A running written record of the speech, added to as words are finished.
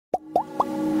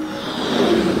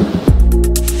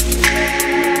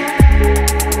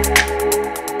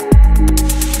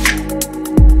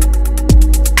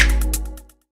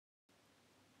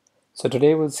So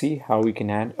today we'll see how we can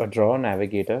add a Drawer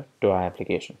Navigator to our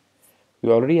application.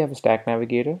 We already have a Stack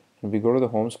Navigator, and we go to the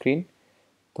home screen.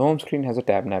 The home screen has a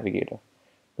Tab Navigator,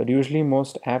 but usually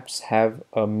most apps have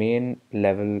a main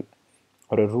level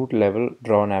or a root level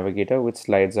Drawer Navigator which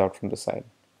slides out from the side.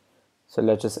 So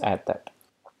let's just add that.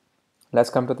 Let's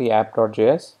come to the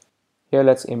app.js. Here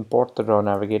let's import the Drawer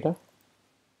Navigator.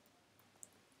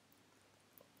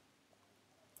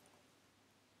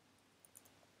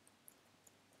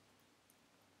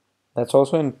 That's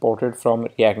also imported from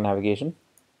React Navigation.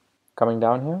 Coming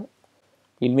down here,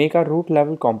 we'll make our root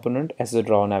level component as the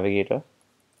Drawer Navigator.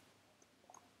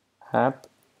 App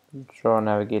Drawer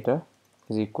Navigator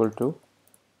is equal to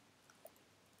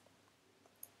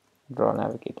Drawer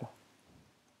Navigator.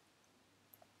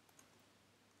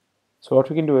 So what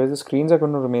we can do is the screens are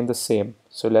going to remain the same.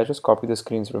 So let's just copy the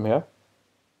screens from here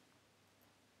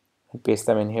and paste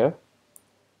them in here.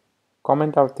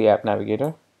 Comment out the App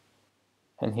Navigator,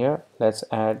 and here let's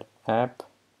add App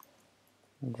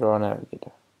Drawer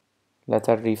Navigator. Let's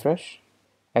add refresh.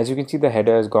 As you can see, the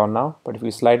header is gone now, but if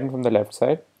we slide in from the left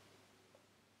side,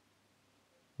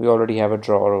 we already have a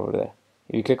drawer over there.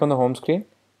 If you click on the home screen,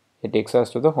 it takes us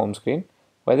to the home screen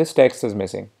where this text is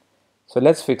missing. So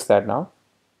let's fix that now.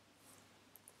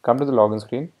 Come to the login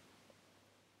screen.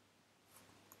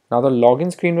 Now the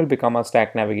login screen will become our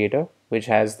Stack Navigator, which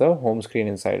has the home screen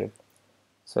inside it.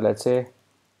 So let's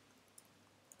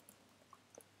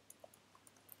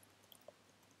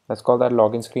call that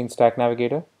login screen Stack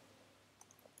Navigator.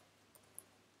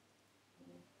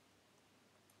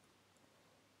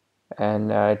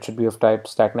 And it should be of type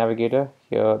Stack Navigator.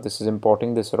 Here this is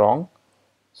importing this wrong,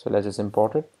 so let's just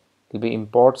import it. It will be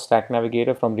import Stack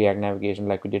Navigator from React Navigation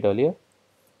like we did earlier.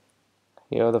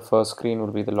 Here the first screen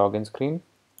will be the login screen.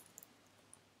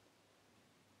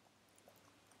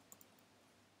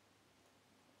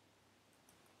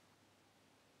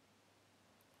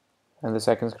 And the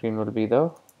second screen will be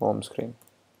the home screen.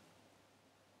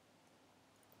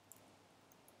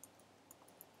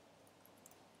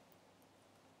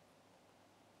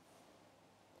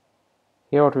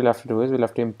 Here what we'll have to do is we'll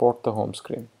have to import the home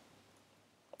screen.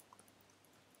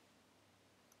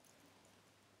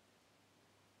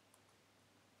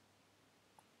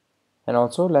 And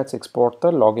also let's export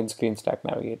the login screen Stack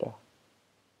Navigator.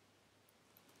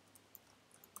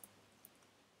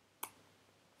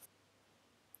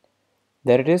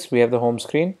 There it is, we have the home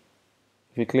screen.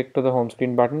 If we click to the home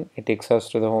screen button, it takes us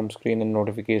to the home screen and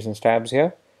notifications tabs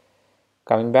here.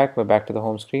 Coming back, we're back to the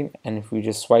home screen, and if we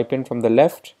just swipe in from the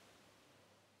left,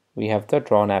 we have the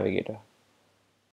Drawer Navigator.